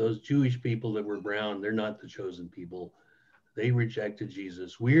 Those Jewish people that were brown, they're not the chosen people. They rejected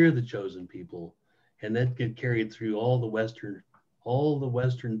Jesus. We're the chosen people. And that get carried through all the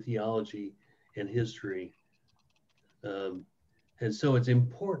Western theology and history. And so it's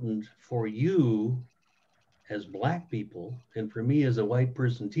important for you as Black people, and for me as a white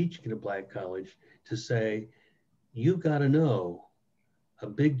person teaching at a Black college, to say, you've got to know a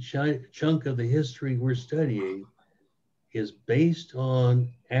big chunk of the history we're studying is based on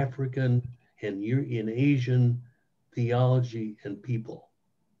African and Asian theology and people.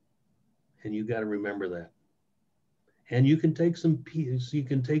 And you got to remember that. And you can take some peace, you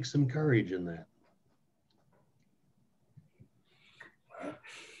can take some courage in that.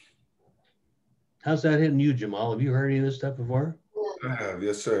 How's that hitting you, Jamal? Have you heard any of this stuff before? I have,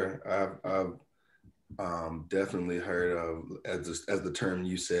 yes, sir. I've definitely heard of, as the term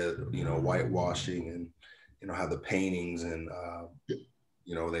you said, whitewashing, and how the paintings and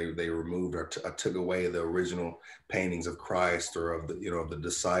they removed or took away the original paintings of Christ or of the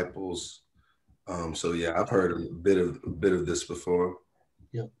disciples. So yeah, I've heard a bit of this before.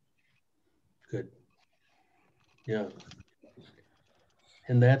 Yeah. Good. Yeah.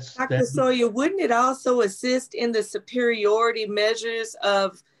 And that's Dr. Sawyer, wouldn't it also assist in the superiority measures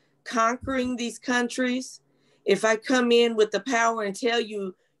of conquering these countries? If I come in with the power and tell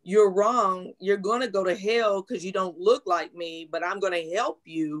you, you're wrong, you're going to go to hell because you don't look like me, but I'm going to help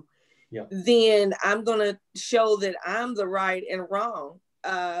you, then I'm going to show that I'm the right and wrong.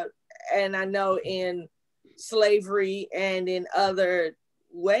 And I know in slavery and in other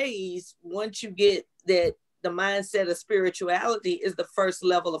ways, once you get that, the mindset of spirituality is the first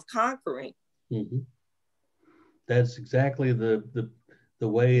level of conquering. Mm-hmm. That's exactly the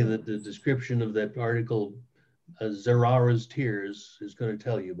way that the description of that article, Zara's Tears, is going to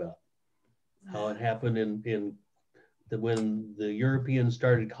tell you about how it happened when the Europeans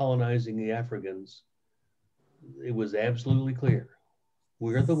started colonizing the Africans. It was absolutely clear.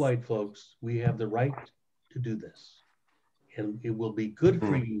 We're the white folks. We have the right to do this. And it will be good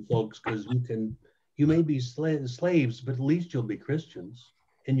for you folks because you may be slaves, but at least you'll be Christians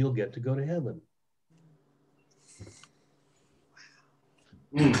and you'll get to go to heaven.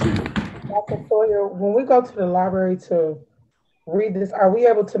 Dr. Sawyer, when we go to the library to read this, are we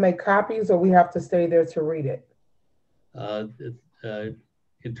able to make copies or we have to stay there to read it?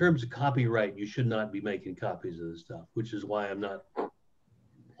 In terms of copyright, you should not be making copies of this stuff, which is why I'm not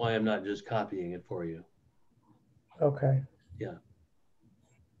just copying it for you. Okay. Yeah.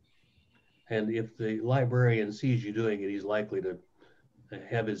 And if the librarian sees you doing it, he's likely to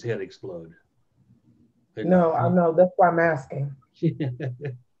have his head explode. No, I know. That's why I'm asking.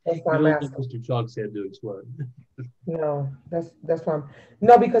 That's why I'm asking. Mr. Chalk's head to explode. No, that's why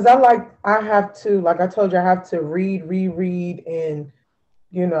no, because I have to, like I told you, I have to reread and,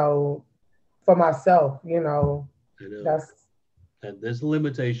 for myself, I know. And there's a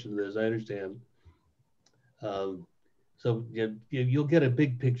limitation to this, I understand. So you'll get a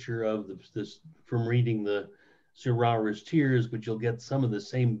big picture of this from reading the Zara's Tears, but you'll get some of the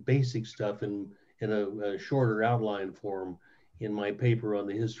same basic stuff in a shorter outline form in my paper on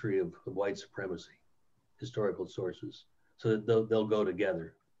the history of white supremacy, historical sources, so that they'll go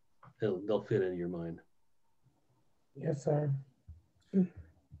together. They'll fit in your mind. Yes, sir.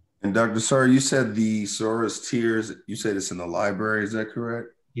 And Dr. Sawyer, you said the Zara's Tears, you said it's in the library, is that correct?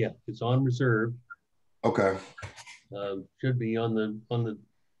 Yeah, it's on reserve. Okay. Should be on the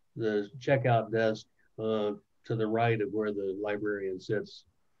checkout desk to the right of where the librarian sits.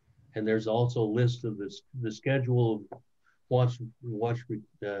 And there's also a list of the schedule of watch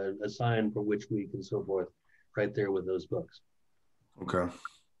assigned for which week and so forth, right there with those books. Okay.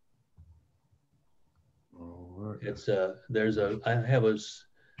 All right. It's I have a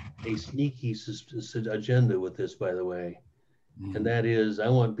sneaky agenda with this, by the way, and that is I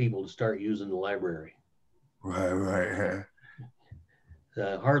want people to start using the library. Right.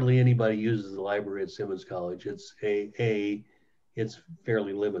 Hardly anybody uses the library at Simmons College. It's it's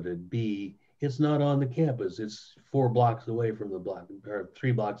fairly limited. B, it's not on the campus. It's 4 blocks away from the block, or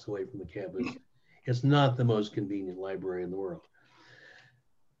 3 blocks away from the campus. It's not the most convenient library in the world,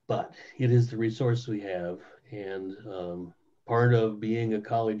 but it is the resource we have. And part of being a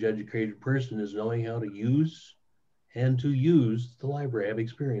college-educated person is knowing how to use the library. I have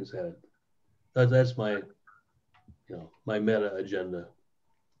experience at it. That's my, my meta agenda.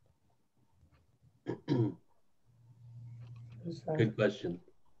 Good question.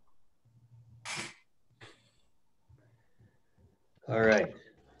 All right.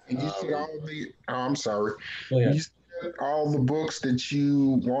 And you said I'm sorry. Oh, yeah. You said all the books that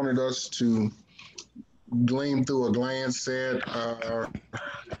you wanted us to glean through a glance at are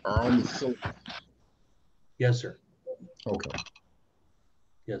on the syllabus. Yes, sir. Okay.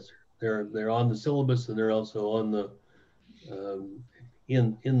 Yes, sir. They're on the syllabus, and they're also on the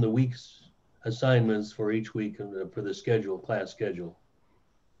in the week's assignments for each week and for the class schedule.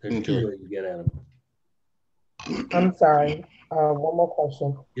 There's 2 ways to get at them. I'm sorry. One more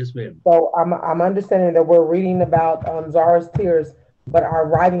question. Yes, ma'am. So I'm understanding that we're reading about Zara's Tears, but our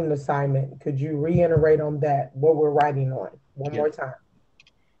writing assignment, could you reiterate on that, what we're writing on one more time?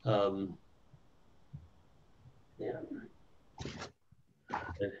 Yeah.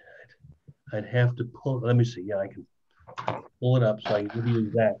 I'd have to let me see. Yeah, I can pull it up so I can give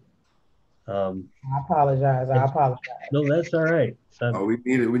you that. I apologize. No, that's all right. We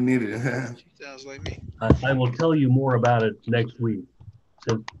need it. Sounds like me. I will tell you more about it next week,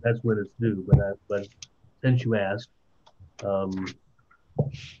 since that's when it's due. But since you asked,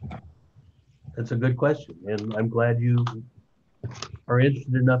 that's a good question, and I'm glad you are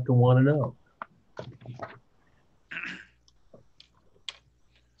interested enough to want to know.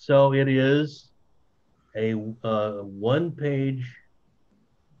 So it is a 1-page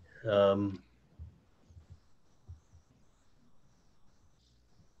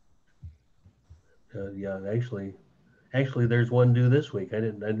yeah, actually there's one due this week. I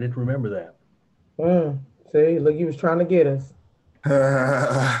didn't remember that. See, look, he was trying to get us.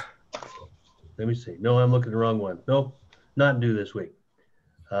 Let me see. No, I'm looking at the wrong one. Nope, not due this week.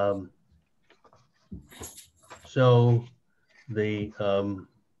 So the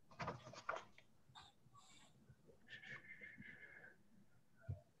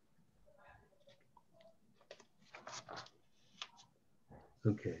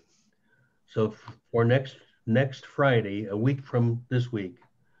okay. So for next Friday, a week from this week,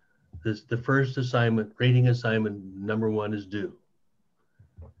 the first assignment, rating assignment number 1 is due.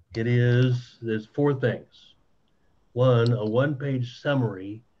 There's 4 things. 1, a 1-page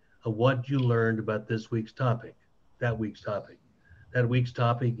summary of what you learned about this week's topic, that week's topic. That week's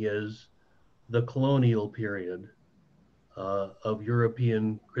topic is the colonial period of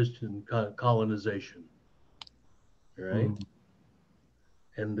European Christian colonization, all right? Mm-hmm.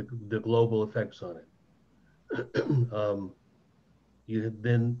 And the global effects on it. You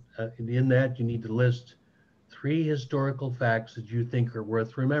then, in that, you need to list 3 historical facts that you think are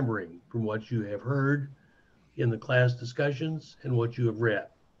worth remembering from what you have heard in the class discussions and what you have read.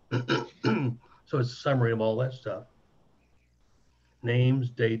 So it's a summary of all that stuff. Names,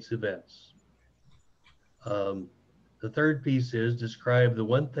 dates, events. The third piece is describe the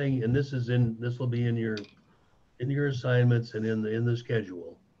one thing, and this will be in your assignments and in the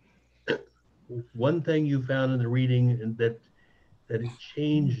schedule. One thing you found in the reading and that it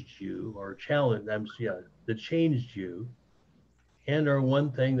changed you or challenged, that changed you, and or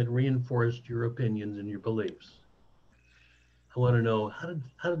one thing that reinforced your opinions and your beliefs. I want to know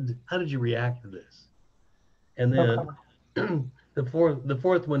how did you react to this? And then the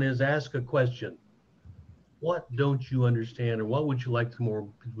fourth one is ask a question. What don't you understand, or what would you like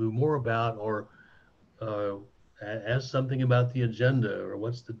to do more about, or ask something about the agenda, or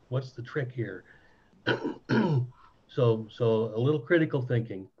what's the trick here? So a little critical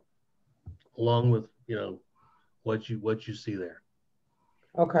thinking, along with what you see there.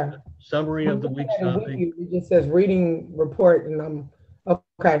 Okay. Summary of the week's topic. It just says reading report, and I'm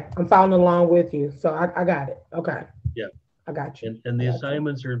following along with you. So I got it. Okay. Yeah. I got you. And the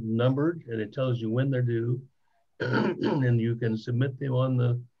assignments are numbered, and it tells you when they're due, and you can submit them on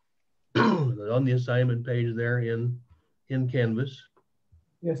the assignment page there in Canvas.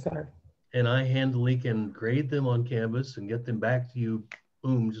 Yes, sir. And I handily can grade them on Canvas and get them back to you,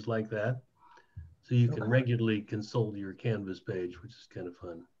 boom, just like that. So you can regularly consult your Canvas page, which is kind of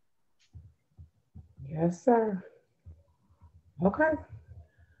fun. Yes, sir. Okay.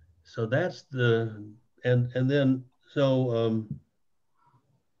 So that's we'll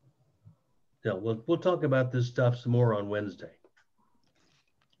talk about this stuff some more on Wednesday.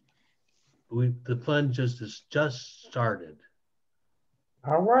 The fun just started.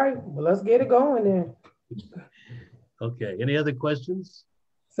 All right, well, let's get it going then. Okay, any other questions?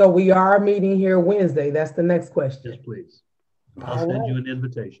 So we are meeting here Wednesday. That's the next question. Yes, please. I'll send you an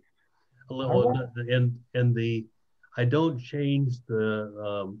invitation. And I don't change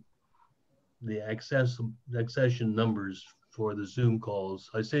the accession numbers for the Zoom calls.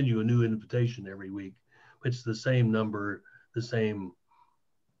 I send you a new invitation every week. It's the same number, the same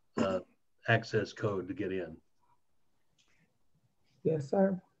access code to get in. Yes,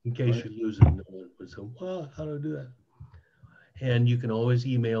 sir. In case you lose it, no one would say, well, how do I do that? And you can always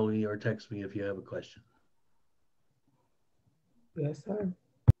email me or text me if you have a question. Yes, sir.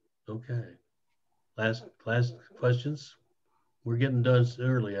 Okay. Last questions? We're getting done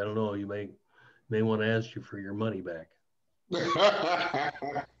early. I don't know. You may want to ask you for your money back. I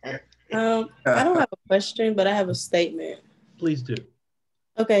don't have a question, but I have a statement. Please do.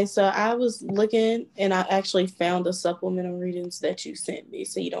 Okay, so I was looking and I actually found the supplemental readings that you sent me,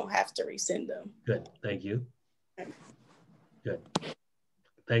 so you don't have to resend them. Good, thank you. Good.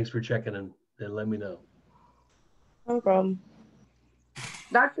 Thanks for checking and let me know. No problem.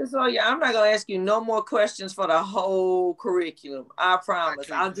 Dr. Sawyer, I'm not going to ask you no more questions for the whole curriculum. I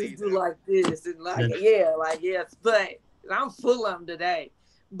promise. I'll just do like this and yes, but I'm full of them today.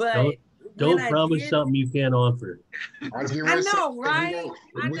 But don't promise something you can't offer. I know, right?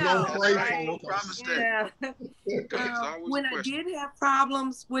 We don't pray for promise that. When I did have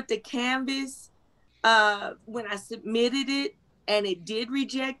problems with the Canvas, when I submitted it and it did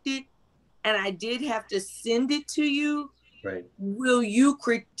reject it, and I did have to send it to you, right? Will you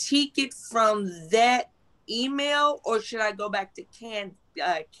critique it from that email, or should I go back to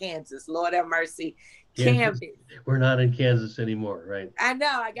Kansas? Lord have mercy. Canvas. We're not in Kansas anymore, right? I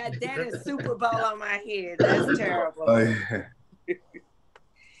know. I got that and Super Bowl on my head. That's terrible.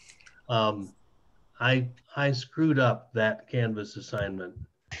 I screwed up that Canvas assignment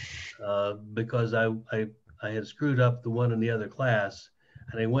because I had screwed up the one in the other class,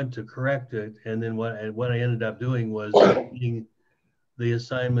 and I went to correct it, and then what I ended up doing was the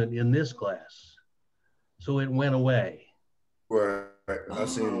assignment in this class. So it went away. Right. I've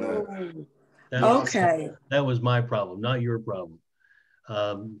seen that. Okay. That was my problem, not your problem.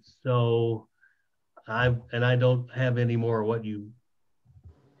 So I don't have any more what you,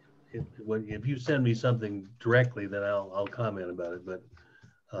 if you send me something directly, then I'll comment about it. But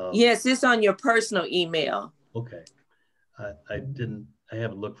yes, it's on your personal email. Okay, I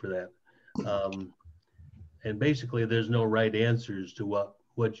haven't looked for that. And basically, there's no right answers to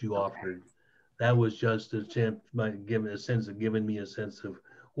what you offered. That was just a chance, giving me a sense of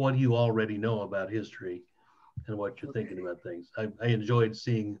what you already know about history and what you're thinking about things. I enjoyed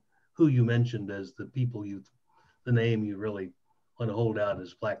seeing who you mentioned as the people the name you really want to hold out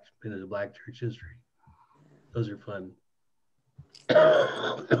as Black church history. Those are fun.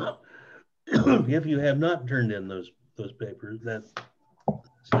 If you have not turned in those papers, that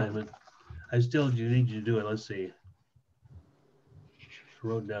assignment, I still need you to do it. Let's see. I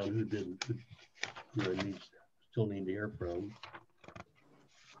wrote down who didn't. Who I still need to hear from.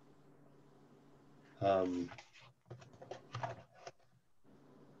 And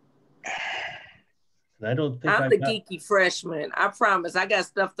I don't think I'm the geeky freshman. I promise. I got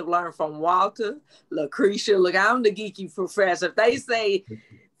stuff to learn from Walter, Lucretia. Look, I'm the geeky professor. If they say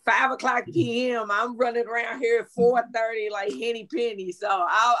 5:00 p.m., I'm running around here at 4:30 like Henny Penny. So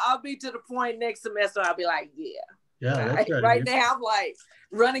I'll be to the point next semester. I'll be like, yeah. Yeah, that's right now I'm like,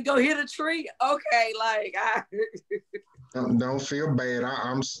 run and go hit a tree. Okay, like Don't feel bad.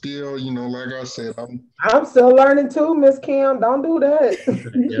 I'm still, like I said, I'm still learning too, Miss Kim. Don't do that.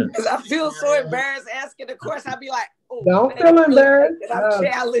 Because I feel so embarrassed asking the question. I'd be like, oh, don't feel embarrassed. I'm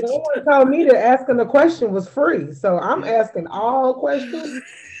challenged. Someone told me that asking the question was free, so I'm asking all questions.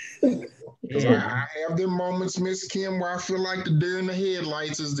 I have them moments, Miss Kim, where I feel like the deer in the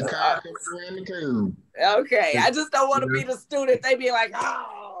headlights is the car coming around the curve. Okay, I just don't want to be the student. They be like,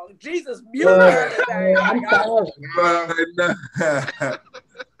 oh, Jesus, mute her today. I'm sorry. That's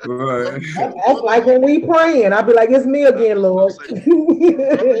like when we praying. I'll be like, it's me again, Lord. I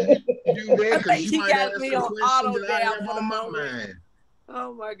think he got me on auto down for the moment.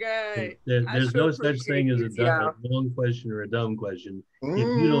 Oh my God. There's no such thing as a long question or a dumb question. If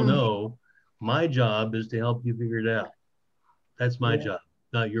you don't know, my job is to help you figure it out. That's my job,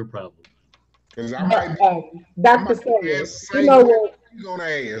 not your problem. Dr. Sawyer, you know what?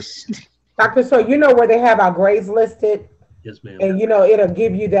 Dr. Sawyer, you know where they have our grades listed? Yes, ma'am. And it'll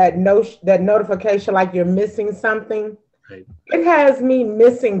give you that notification like you're missing something. Right. It has me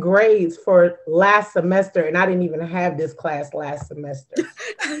missing grades for last semester, and I didn't even have this class last semester.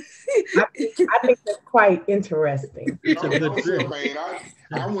 I think that's quite interesting. It's a good trick.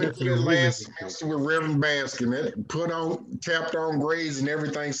 I went through the last semester with Reverend Baskin. It tapped on grades and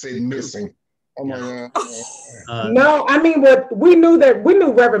everything said missing. Oh my God. No, I mean, we knew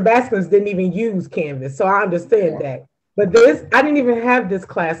Reverend Baskins didn't even use Canvas, so I understand that. But I didn't even have this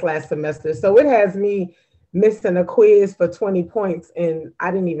class last semester, so it has me missing a quiz for 20 points, and I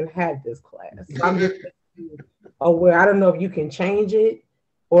didn't even have this class. So I'm just aware. I don't know if you can change it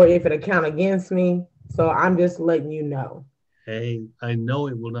or if it'll count against me. So I'm just letting you know. Hey, I know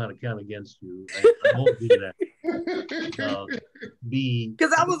it will not account against you. I won't do that.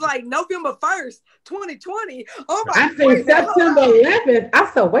 Because I was like, November 1st, 2020. Oh my! I said September 11th. I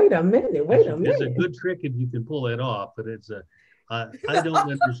said, wait a minute. It's a good trick if you can pull it off, but it's I don't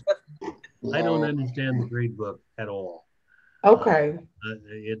understand. I don't understand the grade book at all. Okay.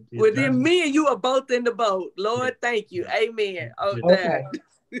 Then me and you are both in the boat. Lord, thank you. Amen. Okay.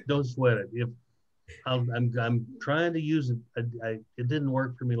 Don't sweat it. If I'm trying to use it. It didn't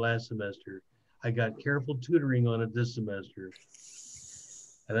work for me last semester. I got careful tutoring on it this semester,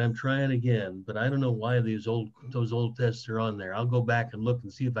 and I'm trying again. But I don't know why those old tests are on there. I'll go back and look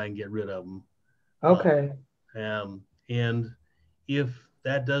and see if I can get rid of them. Okay. And if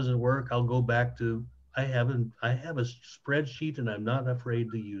that doesn't work, I'll go back to I have a spreadsheet, and I'm not afraid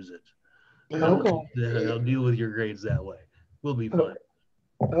to use it. Okay. I'll deal with your grades that way. We'll be fine.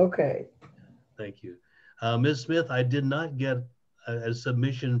 Okay. Thank you. Ms. Smith, I did not get a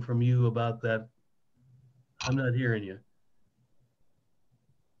submission from you about that. I'm not hearing you.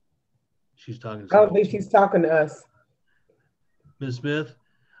 She's talking to I don't think she's talking to us. Ms. Smith,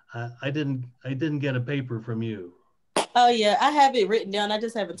 I didn't get a paper from you. Oh yeah, I have it written down. I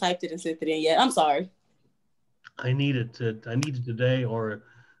just haven't typed it and sent it in yet. I'm sorry. I need it today, or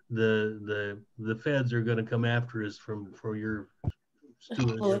the feds are going to come after us for your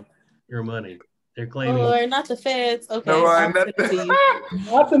student, your money. They're Oh claiming. Lord, not the feds. Okay, No, I'll send it to you.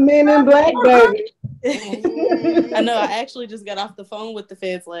 Not the Men in Black, baby. I know. I actually just got off the phone with the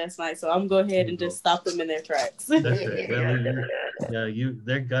feds last night, so I'm going to go ahead and just stop them in their tracks. That's right. Well,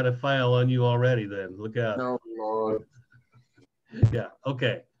 they've got a file on you already. Then look out. Oh, Lord. Yeah.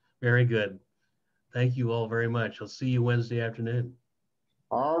 Okay. Very good. Thank you all very much. I'll see you Wednesday afternoon.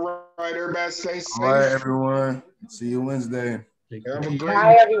 All right, everybody stay safe. All right, everyone. See you Wednesday. Take Have care. a great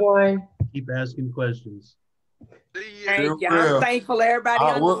Bye, everyone. Keep asking questions. Thank you. real. I'm thankful everybody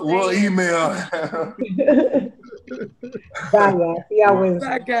We'll understands. email. Bye, y'all. See y'all Wednesday.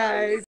 Bye, guys.